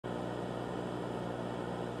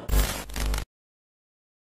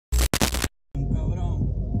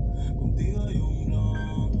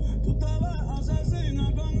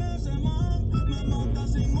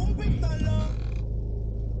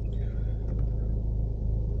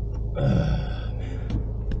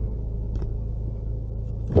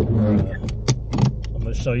I'm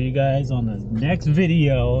gonna show you guys on the next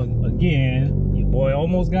video. Again, your boy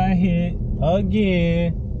almost got hit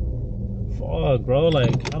again. Fuck, bro.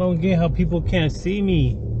 Like, I don't get how people can't see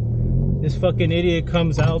me. This fucking idiot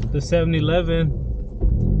comes out the 7-Eleven.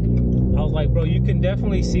 I was like, bro, you can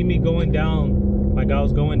definitely see me going down, like I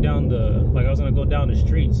was going down like I was gonna go down the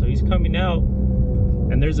street. So he's coming out,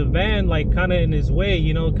 and there's a van like kind of in his way,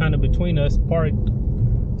 you know, kind of between us, parked.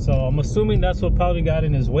 So I'm assuming that's what probably got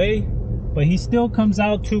in his way, but he still comes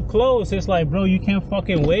out too close. It's like, bro, you can't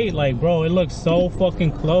fucking wait. Like, bro, it looks so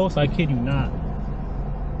fucking close. I kid you not.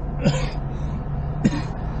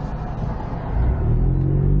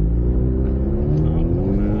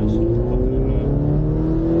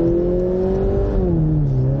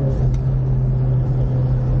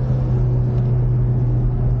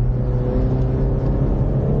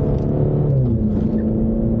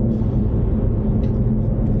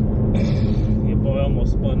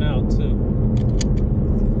 Spun out too.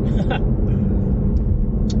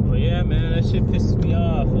 But yeah, man, that shit pisses me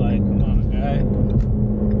off. Like, come on, guy.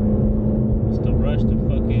 It's the rush to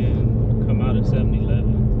fucking come out of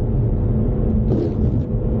 7-Eleven.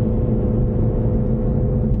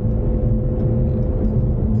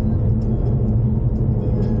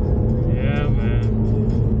 Yeah, man.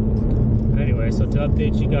 Anyway, so to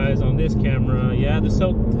update you guys on this camera, yeah,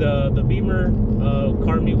 the Beamer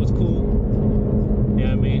car meet was cool.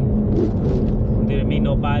 Yeah, I mean, didn't meet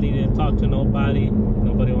nobody, didn't talk to nobody.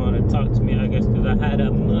 Nobody wanted to talk to me, I guess, because I had a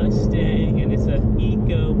Mustang and it's an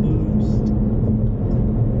EcoBoost.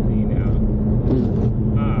 You know.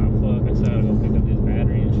 Ah, fuck, I said I gotta go pick up this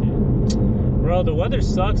battery and shit. Bro, the weather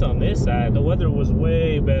sucks on this side. The weather was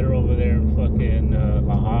way better over there in fucking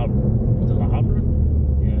La Habra. Was it La Habra?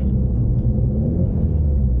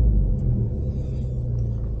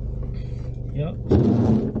 Yeah. Yep.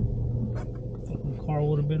 Car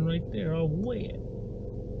would have been right there, all wet.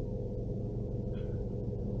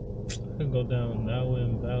 I could go down that way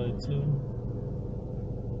in Valley too.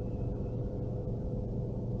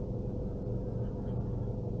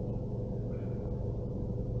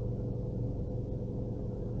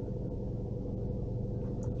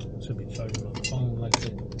 Should be charging my phone like a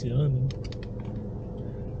dummy.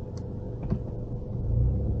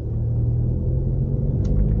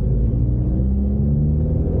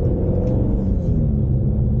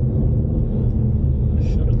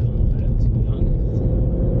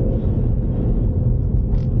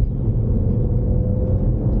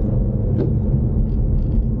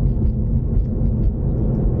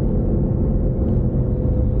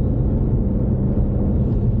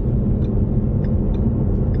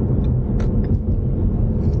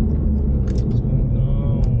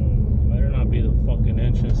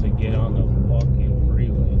 To get on the fucking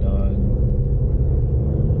freeway, dog.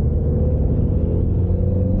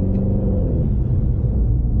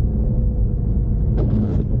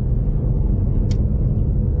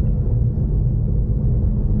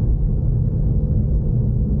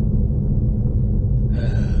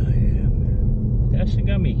 Yeah, man. That shit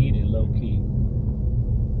got me heated, low key.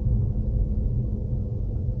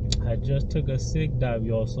 I just took a sick dive,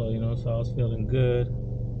 y'all, so you know, so I was feeling good.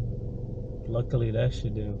 Luckily, that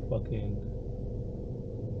shit didn't fucking...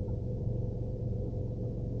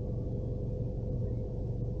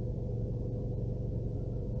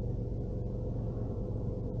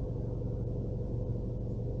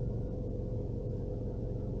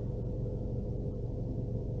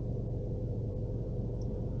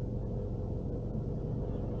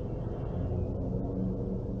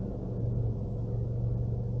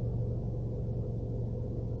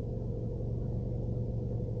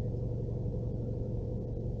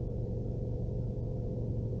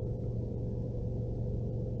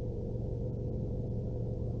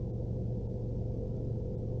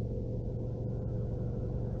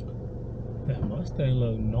 That Mustang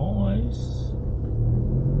look nice.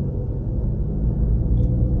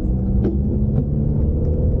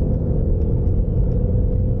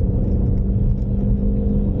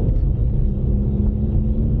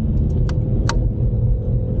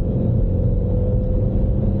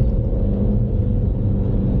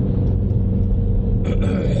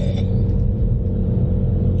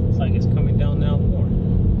 Looks like it's coming down now more.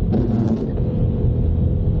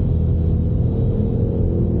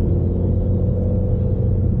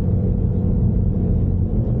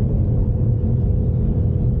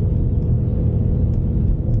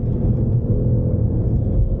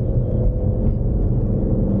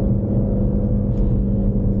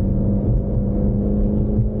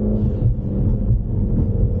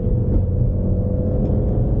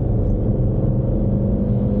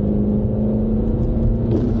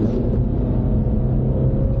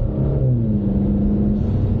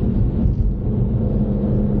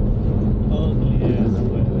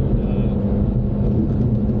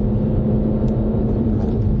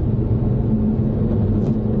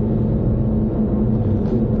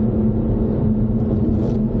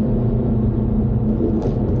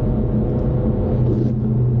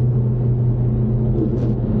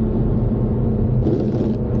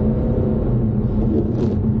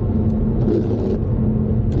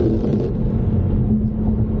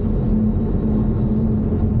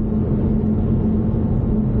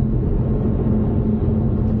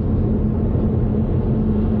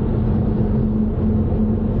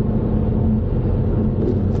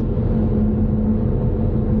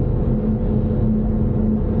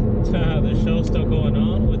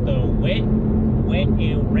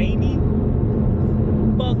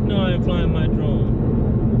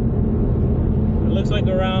 looks like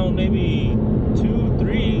around maybe 2,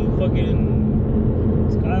 3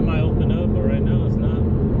 fucking sky might open up, but right now it's not.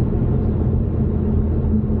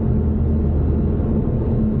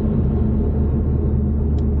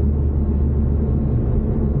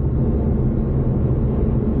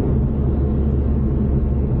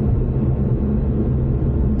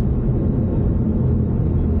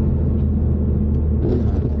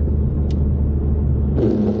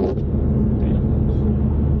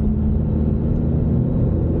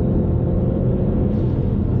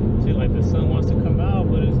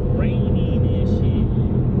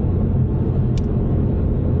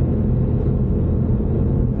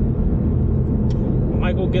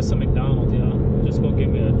 Get some McDonald's, y'all. Just go get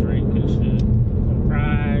me a drink and shit. Some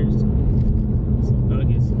fries, some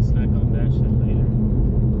nuggets, and snack on that shit later.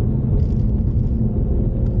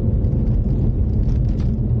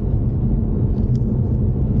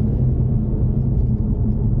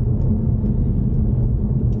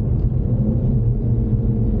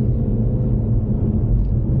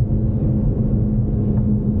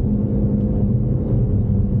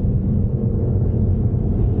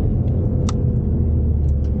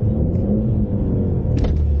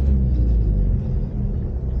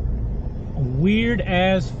 Weird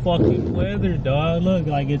ass fucking weather, dog. Look,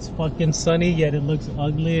 like it's fucking sunny, yet it looks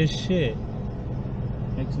ugly as shit.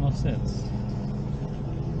 Makes no sense.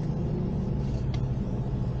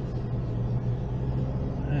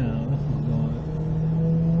 Damn, this is going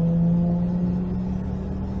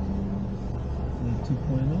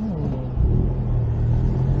 2.0.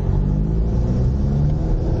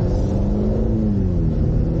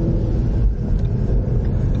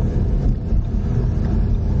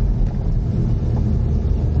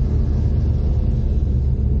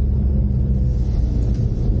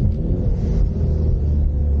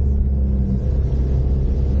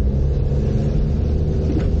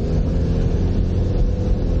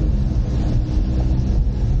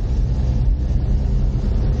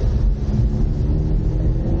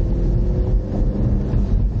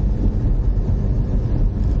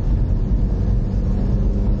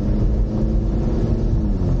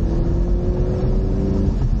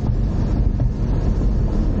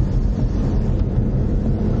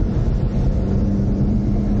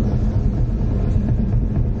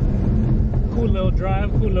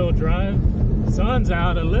 Cool little drive. Sun's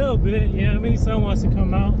out a little bit, you know what I mean? Sun wants to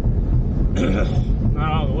come out.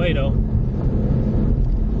 Not all the way though.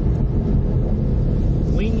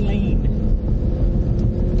 Wing lane.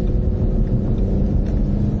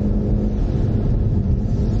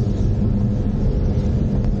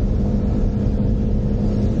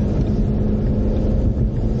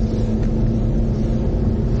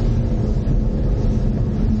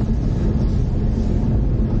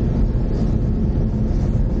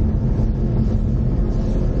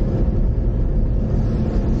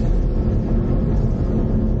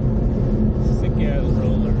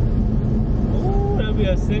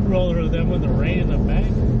 A sick roller of them with the rain in the back.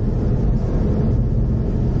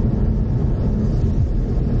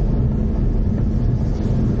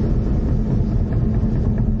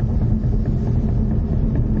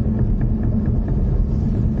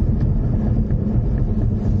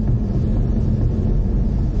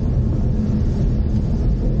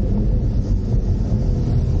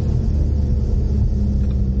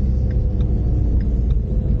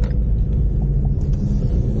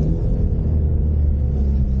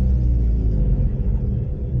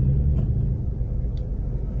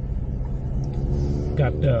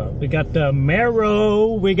 We got the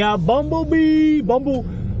Marrow, we got Bumblebee,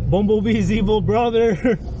 Bumblebee's evil brother.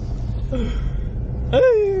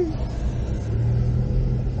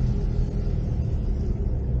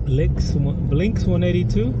 Blinks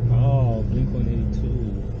 182. Oh, Blink 182.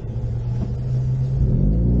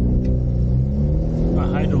 A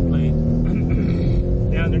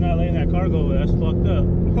hydroplane. Damn, they're not letting that cargo. That's fucked up.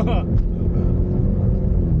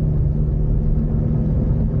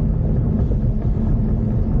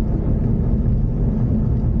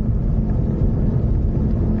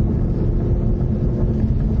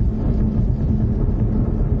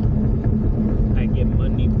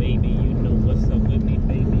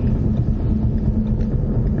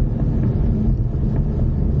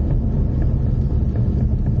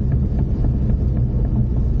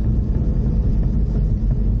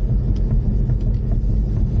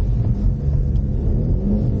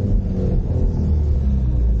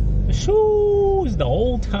 Shoo's the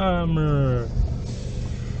old timer.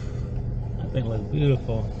 That thing looks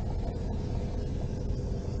beautiful.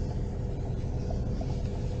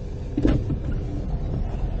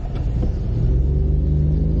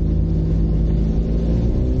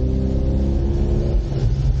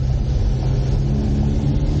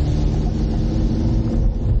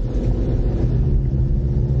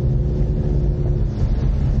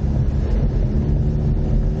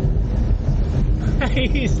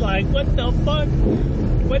 He's like, what the fuck?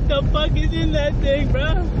 What the fuck is in that thing,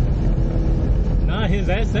 bro? Nah, his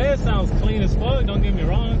SS sounds clean as fuck, don't get me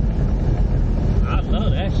wrong. I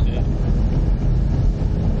love that shit.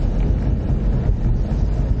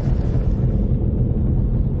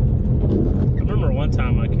 I remember one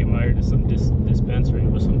time I came out here to some dispensary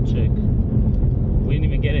with some chick. We didn't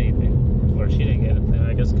even get anything. Or she didn't get anything.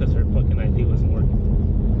 I guess because her fucking ID wasn't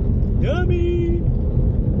working. Yummy!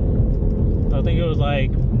 I think it was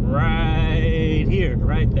like right here,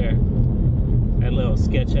 right there. That little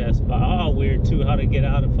sketch ass spot. All weird too, how to get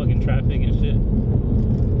out of fucking traffic and shit.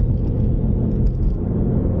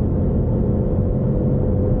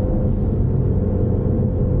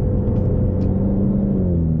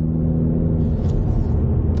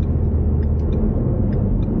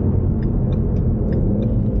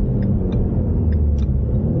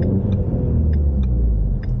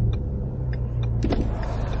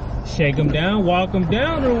 Shake them down, walk them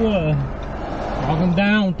down, or what? Walk them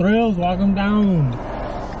down, Thrills, walk them down.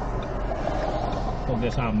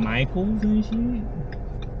 Focus on Michaels and shit.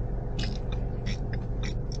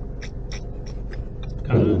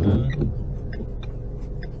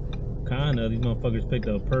 Kinda. These motherfuckers picked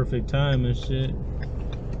a perfect time and shit.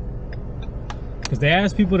 Cause they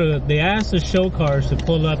asked the show cars to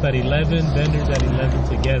pull up at 11, vendors at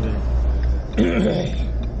 11 together.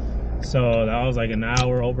 So that was like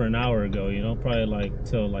over an hour ago, you know, probably like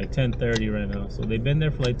till like 10:30 right now. So they've been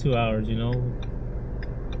there for like 2 hours, you know.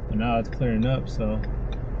 But now it's clearing up, so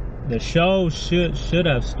the show should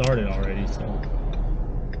have started already, so.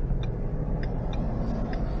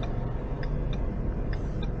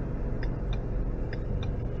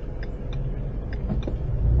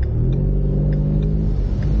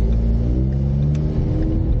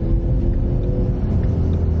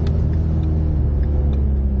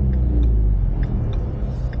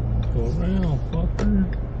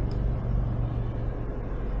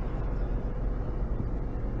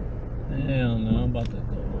 Hell no, I'm about to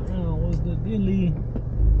go around. What's the dilly?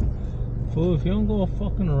 Fool, if you don't go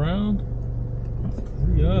fucking around,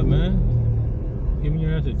 hurry up, man. Give me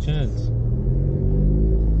your ass a chance.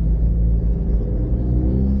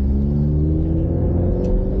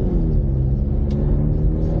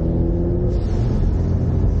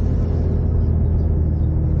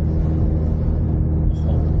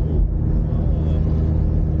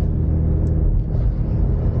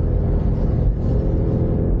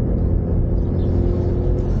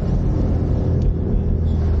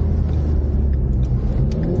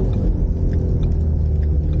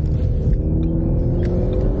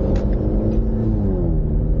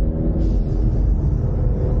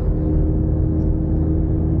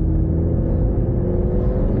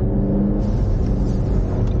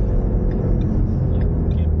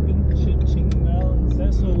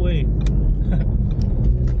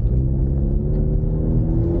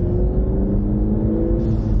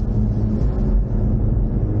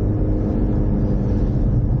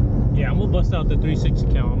 Bust out the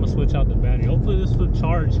 360 count. I'm gonna switch out the battery. Hopefully this will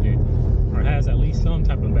charge it or has at least some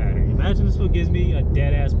type of battery. Imagine this one gives me a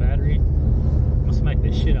dead ass battery. I'm gonna smack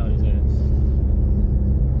the shit out of his ass.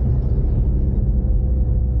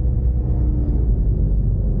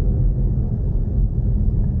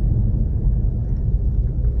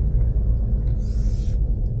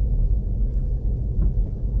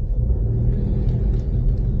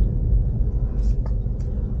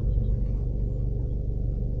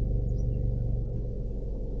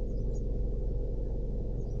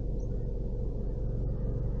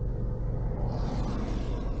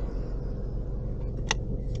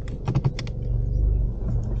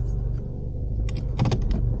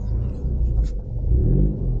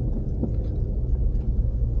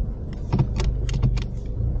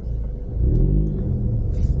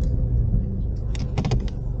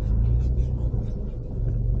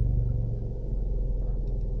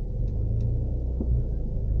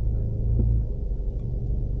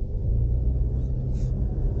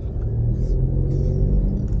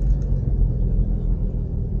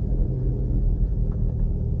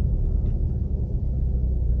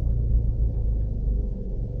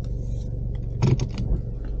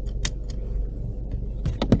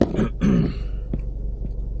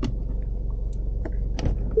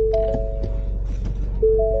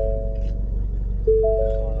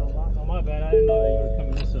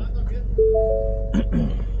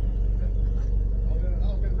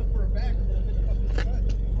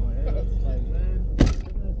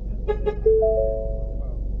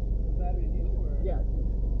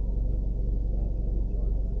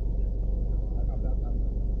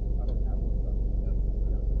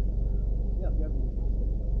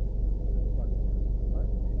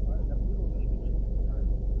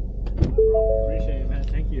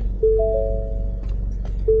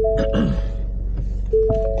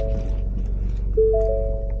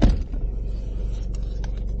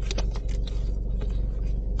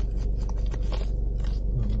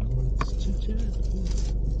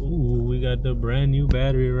 got the brand new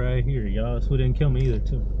battery right here, y'all. This didn't kill me either,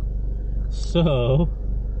 too. So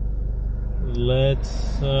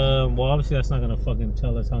let's well, obviously that's not gonna fucking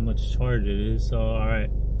tell us how much charge it is. So all right,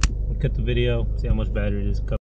 we'll cut the video, see how much battery it is.